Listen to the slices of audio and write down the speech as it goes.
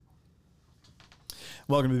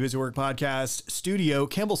Welcome to the Busy Work Podcast studio.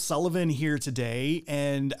 Campbell Sullivan here today,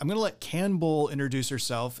 and I'm going to let Campbell introduce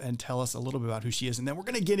herself and tell us a little bit about who she is, and then we're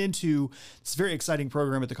going to get into this very exciting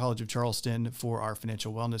program at the College of Charleston for our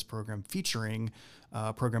financial wellness program, featuring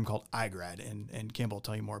a program called iGrad, and Campbell will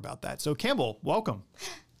tell you more about that. So Campbell, welcome.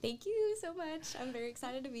 Thank you so much. I'm very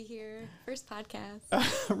excited to be here. First podcast.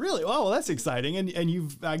 Really? Well, that's exciting.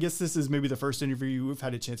 And I guess this is maybe the first interview we've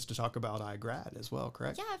had a chance to talk about iGrad as well,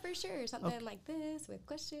 correct? Yeah, for sure. Something like this with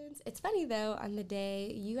questions. It's funny though, on the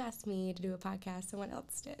day you asked me to do a podcast, someone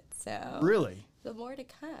else did. So really? The more to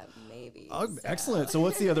come, maybe. Oh, so. Excellent. So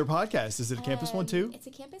what's the other podcast? Is it a campus one too? It's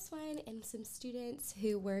a campus one, and some students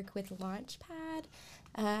who work with Launchpad,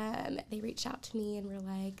 they reached out to me and were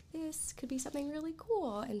like, this could be something really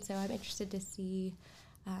cool. And so I'm interested to see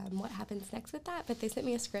what happens next with that. But they sent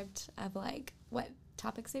me a script of like what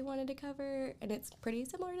topics they wanted to cover, and it's pretty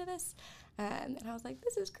similar to this. And I was like,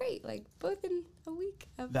 this is great. Like both in a week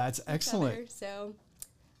of That's excellent. Other, so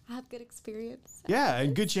I have good experience. Yeah,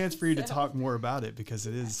 and good chance for you to talk more about it because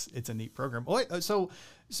it's a neat program. Oh, wait,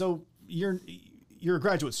 so you're a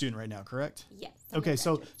graduate student right now, correct? Yes. Okay,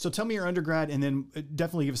 so tell me your undergrad, and then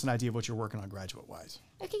definitely give us an idea of what you're working on graduate-wise.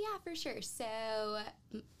 Okay, yeah, for sure. So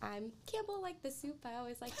I'm Campbell, like the soup, I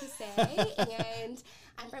always like to say, and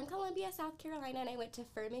I'm from Columbia, South Carolina, and I went to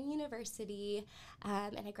Furman University,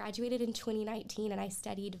 and I graduated in 2019, and I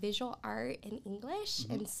studied visual art and English,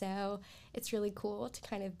 and so it's really cool to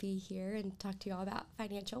kind of be here and talk to you all about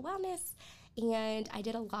financial wellness, and I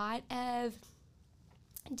did a lot of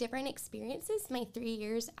different experiences my 3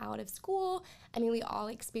 years out of school. I mean, we all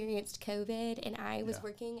experienced COVID, and I was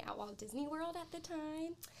working at Walt Disney World at the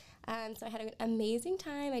time. So I had an amazing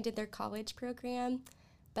time. I did their college program,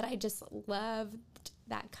 but I just loved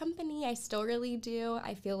that company. I still really do.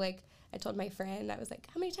 I feel like I told my friend, I was like,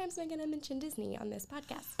 how many times am I going to mention Disney on this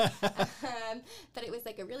podcast? But it was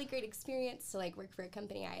like a really great experience to like work for a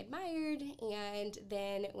company I admired. And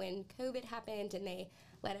then when COVID happened and they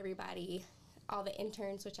let everybody, all the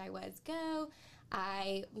interns, which I was, go,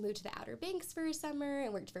 I moved to the Outer Banks for a summer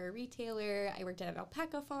and worked for a retailer. I worked at an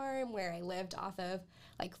alpaca farm where I lived off of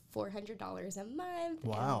like $400 a month.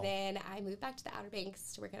 Wow. And then I moved back to the Outer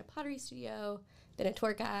Banks to work at a pottery studio, been a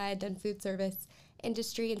tour guide, done food service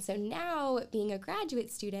industry. And so now being a graduate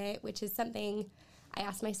student, which is something I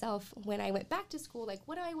asked myself when I went back to school, like,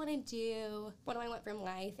 what do I want to do? What do I want from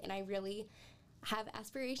life? And I really have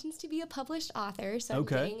aspirations to be a published author, so I'm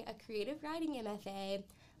getting a creative writing MFA,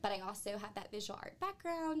 but I also have that visual art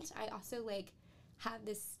background. I also like have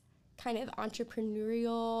this kind of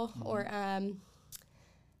entrepreneurial or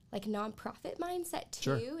like nonprofit mindset too,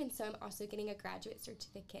 Sure. And so I'm also getting a graduate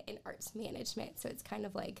certificate in arts management, so it's kind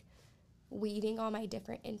of like weaving all my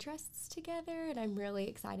different interests together, and I'm really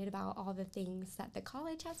excited about all the things that the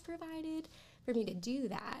college has provided for me to do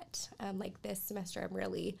that. Like this semester, I'm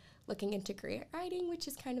really looking into grant writing, which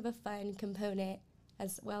is kind of a fun component,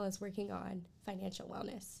 as well as working on financial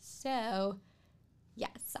wellness. So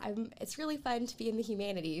yes, it's really fun to be in the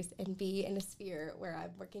humanities and be in a sphere where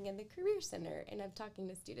I'm working in the Career Center and I'm talking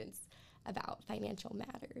to students about financial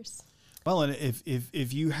matters. Well, and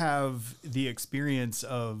if you have the experience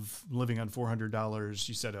of living on $400,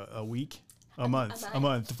 you said a week, a month,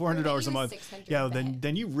 $400 a month. Yeah,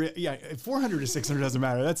 then you 400 to 600 doesn't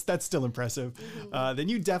matter. That's still impressive. Mm-hmm. Then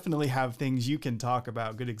you definitely have things you can talk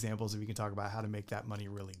about, good examples if you can talk about how to make that money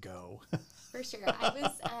really go. For sure.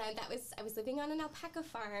 I was living on an alpaca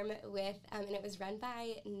farm with, and it was run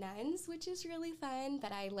by nuns, which is really fun,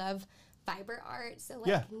 but I love fiber art, so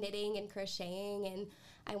like knitting and crocheting, and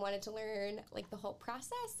I wanted to learn like the whole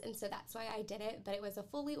process, and so that's why I did it. But it was a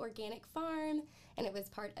fully organic farm, and it was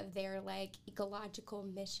part of their like ecological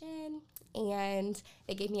mission, and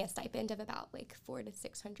they gave me a stipend of about like $400 to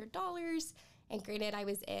 $600. And granted, I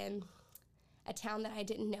was in a town that I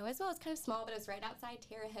didn't know as well. It's kind of small, but it was right outside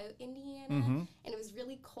Terre Haute, Indiana, and it was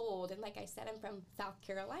really cold. And like I said, I'm from South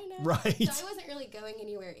Carolina, right? So I wasn't really going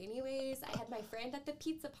anywhere anyways. I had my friend at the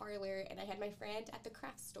pizza parlor, and I had my friend at the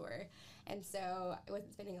craft store, and so I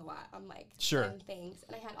wasn't spending a lot on like fun things.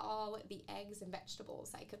 And I had all the eggs and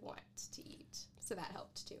vegetables I could want to eat, so that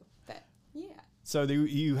helped too. But yeah. So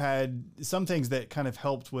you had some things that kind of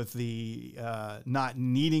helped with the not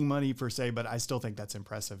needing money per se, but I still think that's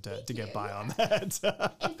impressive to get by on that.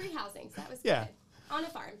 And free housing, so that was good. On a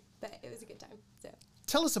farm, but it was a good time. So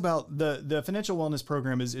tell us about the financial wellness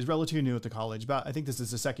program is relatively new at the college. I think this is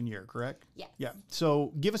the second year, correct? Yes. Yeah.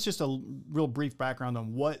 So give us just a real brief background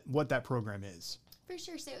on what that program is. For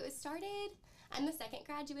sure. So it was started, I'm the second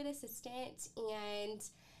graduate assistant, and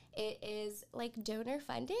it is like donor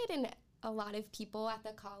funded, and a lot of people at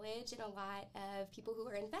the college and a lot of people who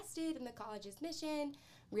are invested in the college's mission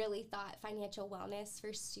really thought financial wellness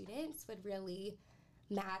for students would really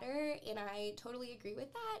matter, and I totally agree with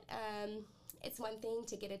that. It's one thing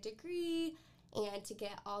to get a degree and to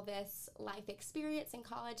get all this life experience in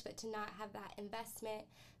college, but to not have that investment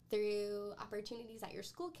through opportunities that your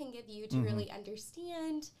school can give you to really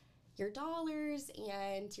understand your dollars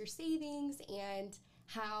and your savings and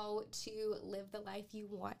how to live the life you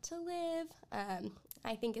want to live,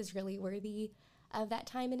 I think is really worthy of that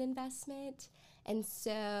time and investment. And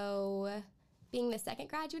so being the second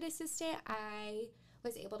graduate assistant, I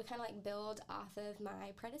was able to kind of like build off of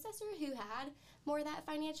my predecessor who had more of that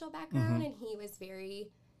financial background, and he was very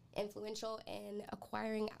influential in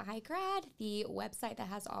acquiring iGrad, the website that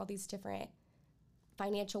has all these different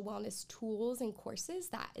financial wellness tools and courses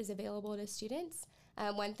that is available to students.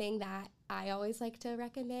 One thing that I always like to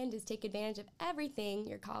recommend is take advantage of everything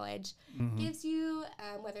your college gives you,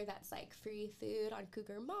 whether that's like free food on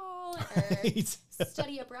Cougar Mall or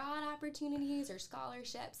study abroad opportunities or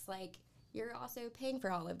scholarships. Like, you're also paying for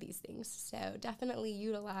all of these things. So definitely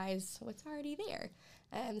utilize what's already there.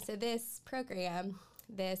 So this program,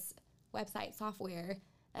 this website software,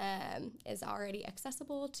 is already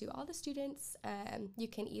accessible to all the students. You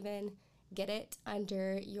can even get it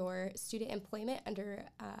under your student employment, under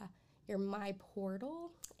your My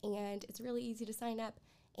Portal, and it's really easy to sign up.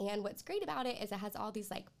 And what's great about it is it has all these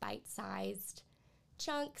like bite-sized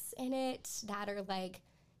chunks in it that are like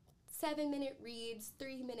 7-minute reads,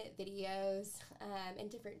 3-minute videos, and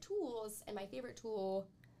different tools. And my favorite tool,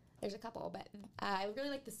 there's a couple, but I really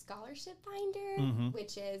like the Scholarship Finder,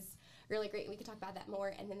 which is really great. We could talk about that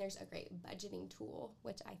more. And then there's a great budgeting tool,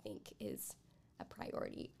 which I think is a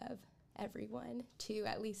priority of everyone to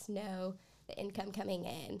at least know the income coming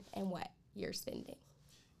in and what you're spending.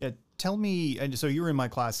 Yeah, tell me, and so you were in my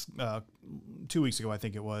class 2 weeks ago, I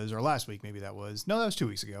think it was, or last week, maybe that was. No, that was 2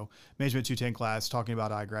 weeks ago. Management 210 class talking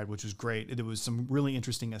about iGrad, which was great. There was some really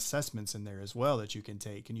interesting assessments in there as well that you can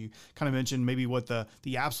take. And you kind of mentioned maybe what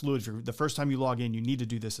the absolute, if the first time you log in, you need to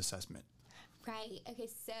do this assessment. Right. Okay,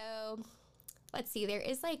 so let's see. There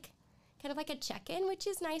is like kind of like a check-in, which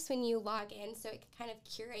is nice when you log in, so it can kind of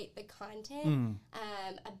curate the content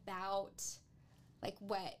about like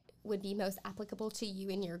what would be most applicable to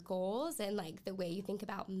you and your goals and like the way you think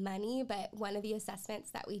about money. But one of the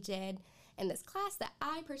assessments that we did in this class that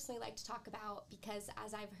I personally like to talk about, because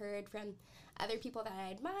as I've heard from other people that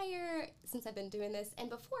I admire since I've been doing this, and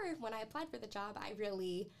before when I applied for the job, I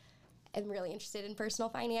really am really interested in personal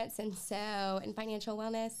finance and financial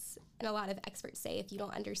wellness. And a lot of experts say if you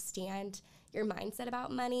don't understand your mindset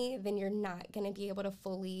about money, then you're not going to be able to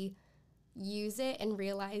fully use it and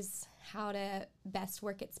realize how to best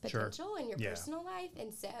work its potential in your personal life.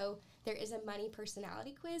 And so there is a money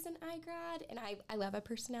personality quiz in iGrad, and I love a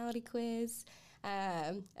personality quiz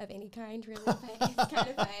of any kind, really. But it's kind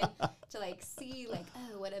of fun to like see like,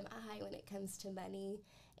 oh, what am I when it comes to money?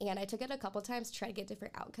 And I took it a couple times to try to get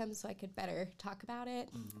different outcomes so I could better talk about it.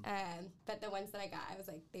 But the ones that I got, I was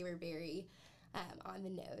like, they were very on the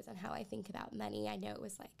nose on how I think about money. I know it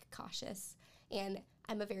was like cautious, and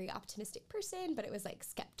I'm a very optimistic person, but it was like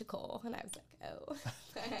skeptical. And I was like, oh.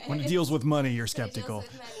 When it deals with money, you're skeptical. When it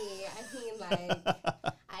deals with money, I mean,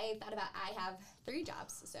 like, I thought about, I have 3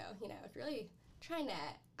 jobs. So, really trying to,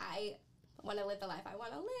 I want to live the life I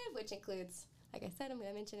want to live, which includes, like I said, I'm going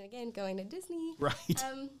to mention it again, going to Disney. Right.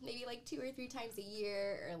 Maybe like 2 or 3 times a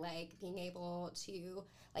year, or like being able to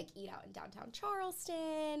like eat out in downtown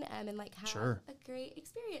Charleston, and like have a great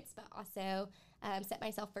experience, but also set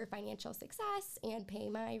myself for financial success and pay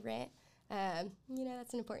my rent.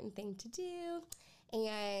 That's an important thing to do.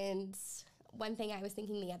 And one thing I was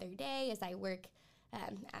thinking the other day is I work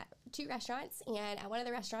at 2 restaurants, and at one of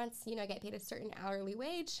the restaurants, I get paid a certain hourly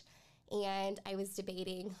wage. And I was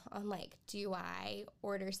debating on, like, do I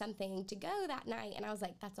order something to go that night? And I was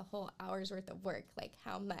like, that's a whole hour's worth of work. Like,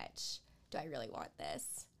 how much do I really want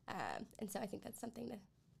this? And so I think that's something to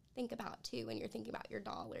think about, too, when you're thinking about your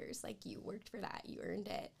dollars. Like, you worked for that. You earned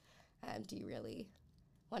it. Do you really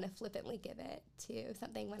want to flippantly give it to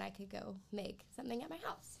something when I could go make something at my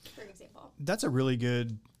house, for example? That's a really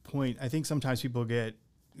good point. I think sometimes people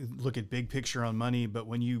look at big picture on money, but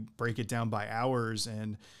when you break it down by hours,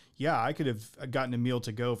 and I could have gotten a meal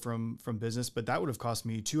to go from business, but that would have cost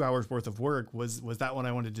me 2 hours worth of work. Was that what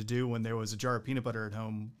I wanted to do when there was a jar of peanut butter at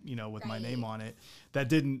home, with my name on it?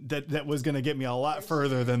 that was going to get me a lot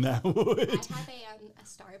further than that would. I have a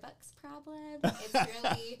Starbucks problem. It's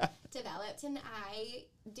really developed, and I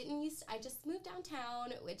just moved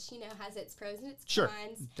downtown, which, has its pros and its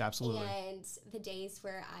cons. Absolutely. And the days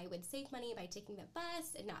where I would save money by taking the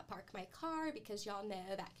bus and not park my car, because y'all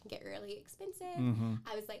know that can get really expensive,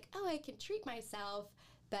 I was like, oh, I can treat myself.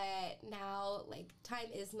 But now, time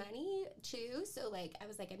is money, too. So, I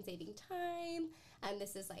was like, I'm saving time.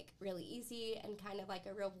 This is, really easy and kind of like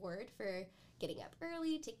a reward for getting up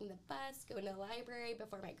early, taking the bus, going to the library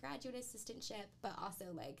before my graduate assistantship. But also,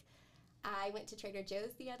 I went to Trader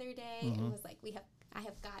Joe's the other day and was like, I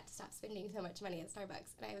have got to stop spending so much money at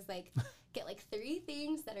Starbucks. And I was like, get 3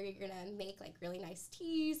 things that are going to make really nice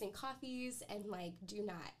teas and coffees, and do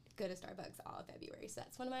not go to Starbucks all of February. So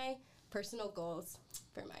that's one of my personal goals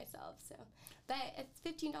for myself. So, but it's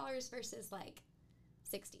 $15 versus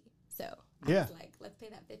 $60. So I was like, let's pay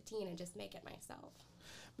that $15 and just make it myself.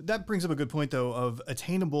 That brings up a good point, though, of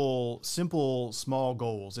attainable, simple, small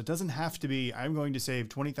goals. It doesn't have to be, I'm going to save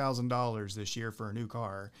 $20,000 this year for a new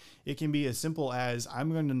car. It can be as simple as,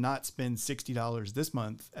 I'm going to not spend $60 this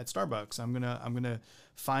month at Starbucks. I'm going to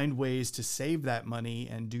find ways to save that money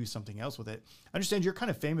and do something else with it. I understand you're kind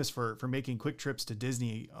of famous for making quick trips to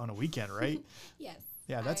Disney on a weekend, right? Yes.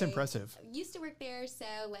 Yeah, that's impressive. Used to work there, so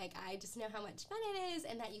I just know how much fun it is,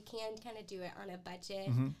 and that you can kind of do it on a budget.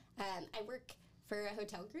 I work for a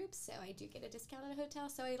hotel group, so I do get a discount on a hotel.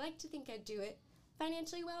 So I like to think I do it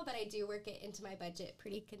financially well, but I do work it into my budget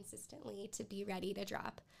pretty consistently to be ready to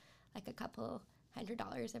drop a couple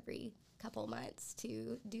 $100 every couple months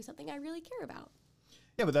to do something I really care about.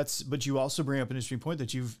 Yeah, but you also bring up an interesting point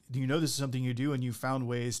that this is something you do, and you found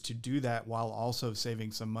ways to do that while also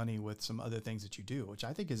saving some money with some other things that you do, which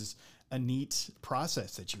I think is a neat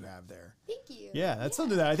process that you have there. Thank you. Yeah, that's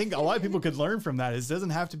something that I think a lot of people could learn from that. It doesn't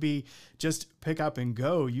have to be just pick up and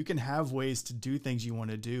go. You can have ways to do things you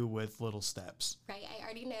want to do with little steps. Right. I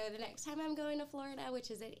already know the next time I'm going to Florida,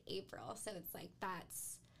 which is in April. So it's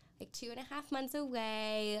that's 2.5 months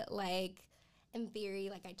away. In theory,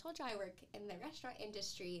 I told you, I work in the restaurant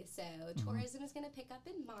industry, so tourism is going to pick up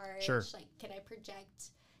in March. Sure. Can I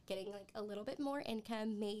project getting a little bit more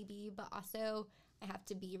income? Maybe, but also I have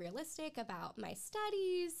to be realistic about my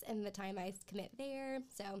studies and the time I commit there.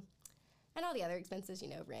 So, and all the other expenses,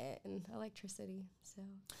 rent and electricity.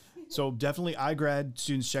 So definitely iGrad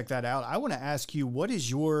students, check that out. I want to ask you, what is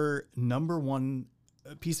your number one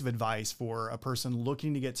piece of advice for a person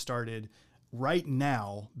looking to get started right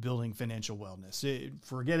now building financial wellness?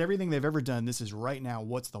 Forget everything they've ever done. This is right now.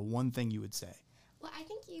 What's the one thing you would say? Well, I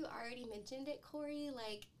think you already mentioned it, Corey.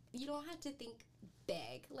 You don't have to think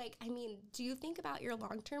big. Do you think about your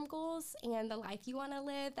long-term goals and the life you want to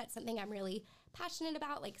live? That's something I'm really passionate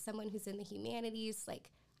about. Someone who's in the humanities,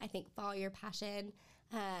 I think follow your passion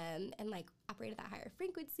and operate at that higher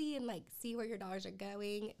frequency and see where your dollars are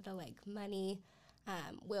going. The money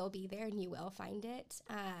will be there and you will find it.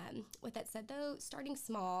 With that said, though, starting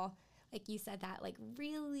small, you said that,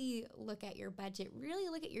 really look at your budget, really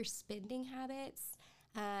look at your spending habits.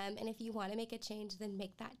 And if you want to make a change, then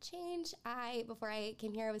make that change. Before I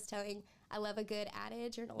came here, I was telling, I love a good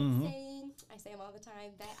adage or an old saying. I say them all the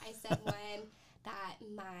time, but I said one that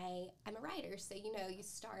I'm a writer. So, you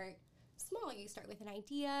start small. You start with an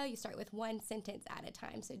idea. You start with one sentence at a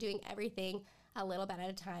time. So doing everything a little bit at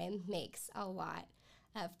a time makes a lot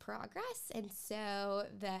of progress. And so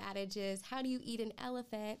the adage is, how do you eat an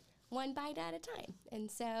elephant? One bite at a time. And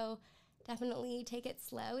so definitely take it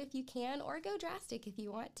slow if you can, or go drastic if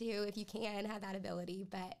you want to, if you can have that ability.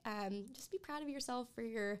 But just be proud of yourself for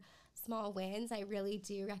your small wins. I really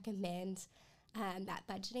do recommend that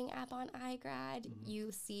budgeting app on iGrad.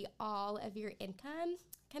 You see all of your income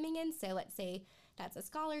coming in. So let's say that's a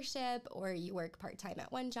scholarship, or you work part-time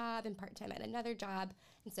at one job and part-time at another job.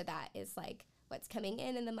 And so that is what's coming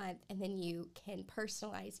in the month, and then you can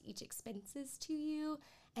personalize each expenses to you,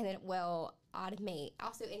 and it will automate,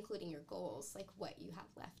 also including your goals, what you have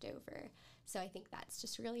left over. So I think that's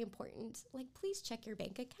just really important. Please check your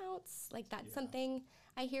bank accounts. That's something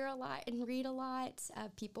I hear a lot and read a lot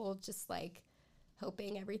of people just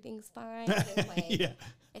hoping everything's fine. And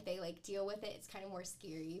if they deal with it, it's kind of more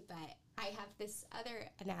scary. But I have this other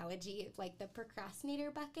analogy of the procrastinator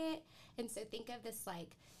bucket. And so think of this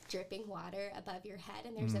dripping water above your head,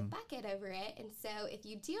 and there's a bucket over it. And so if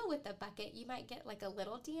you deal with the bucket, you might get a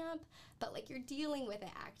little damp, but you're dealing with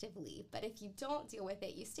it actively. But if you don't deal with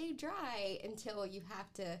it, you stay dry until you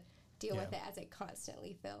have to deal with it as it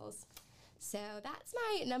constantly fills. So that's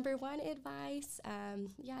my number one advice.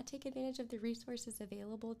 Take advantage of the resources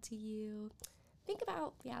available to you. Think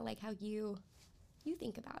about, how you you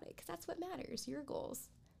think about it, because that's what matters, your goals,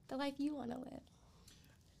 the life you want to live.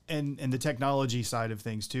 And the technology side of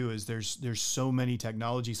things too is there's so many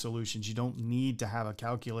technology solutions. You don't need to have a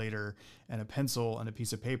calculator and a pencil and a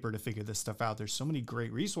piece of paper to figure this stuff out. There's so many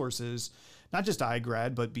great resources, not just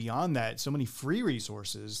iGrad, but beyond that, so many free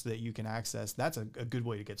resources that you can access. That's a good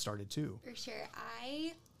way to get started too. For sure.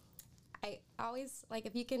 I always, like,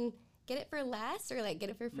 if you can get it for less or like get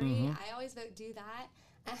it for free, I always vote do that.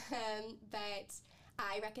 But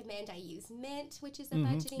I recommend I use Mint, which is a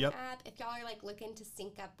budgeting app. If y'all are like looking to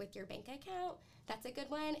sync up with your bank account, that's a good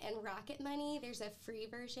one. And Rocket Money, there's a free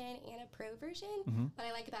version and a pro version. What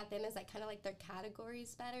I like about them is like kind of like their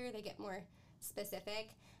categories better. They get more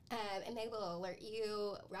specific, and they will alert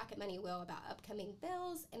you. Rocket Money will about upcoming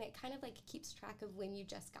bills, and it kind of like keeps track of when you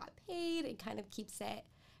just got paid and kind of keeps it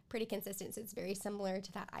pretty consistent. So it's very similar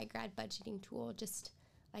to that iGrad budgeting tool, just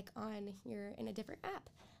like in a different app.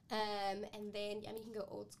 And then, I mean, you can go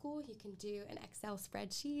old school. You can do an Excel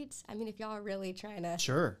spreadsheet. I mean, if y'all are really trying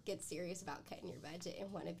to get serious about cutting your budget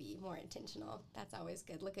and want to be more intentional, that's always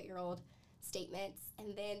good. Look at your old statements.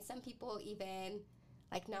 And then some people even,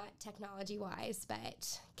 like, not technology-wise,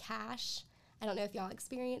 but cash. I don't know if y'all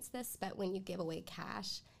experience this, but when you give away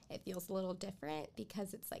cash, it feels a little different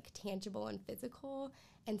because it's, like, tangible and physical.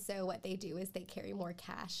 And so what they do is they carry more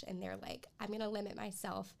cash, and they're like, I'm going to limit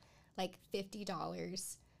myself, like,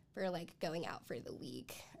 $50 for like going out for the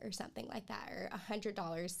week or something like that, or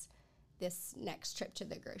 $100 this next trip to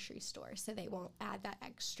the grocery store. So they won't add that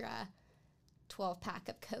extra 12-pack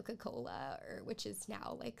of Coca-Cola, which is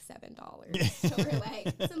now like $7, or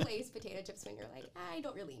like some Lay's potato chips when you're like, I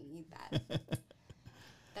don't really need that.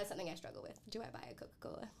 That's something I struggle with. Do I buy a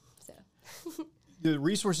Coca-Cola? So the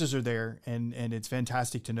resources are there, and it's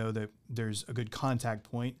fantastic to know that there's a good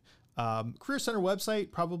contact point. Career Center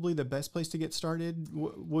website, probably the best place to get started.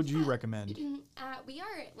 What would you recommend? We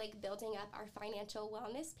are like building up our financial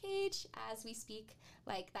wellness page as we speak.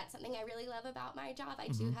 Like, that's something I really love about my job. I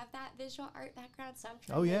do have that visual art background, so I'm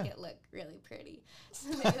trying to make it look really pretty. So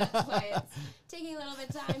maybe that's why it's taking a little bit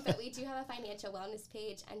of time, but we do have a financial wellness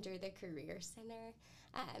page under the Career Center.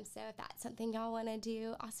 So if that's something y'all want to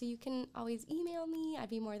do, also you can always email me. I'd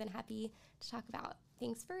be more than happy to talk about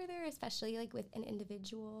things further, especially like with an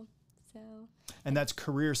individual. So, and that's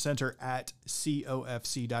Career Center at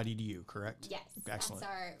cofc.edu, correct? Yes. Excellent.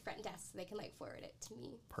 That's our front desk, so they can like forward it to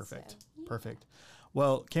me. Perfect. So, yeah. Perfect.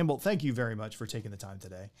 Well, Campbell, thank you very much for taking the time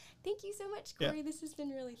today. Thank you so much, Corey. Yeah. This has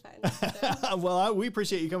been really fun. So. Well, we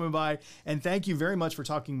appreciate you coming by, and thank you very much for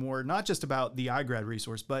talking more, not just about the iGrad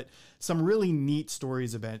resource, but some really neat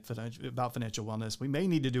stories about financial wellness. We may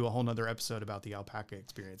need to do a whole nother episode about the alpaca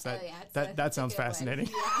experience. That sounds fascinating.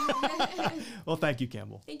 Yeah. Well, thank you,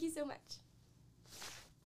 Campbell. Thank you so much.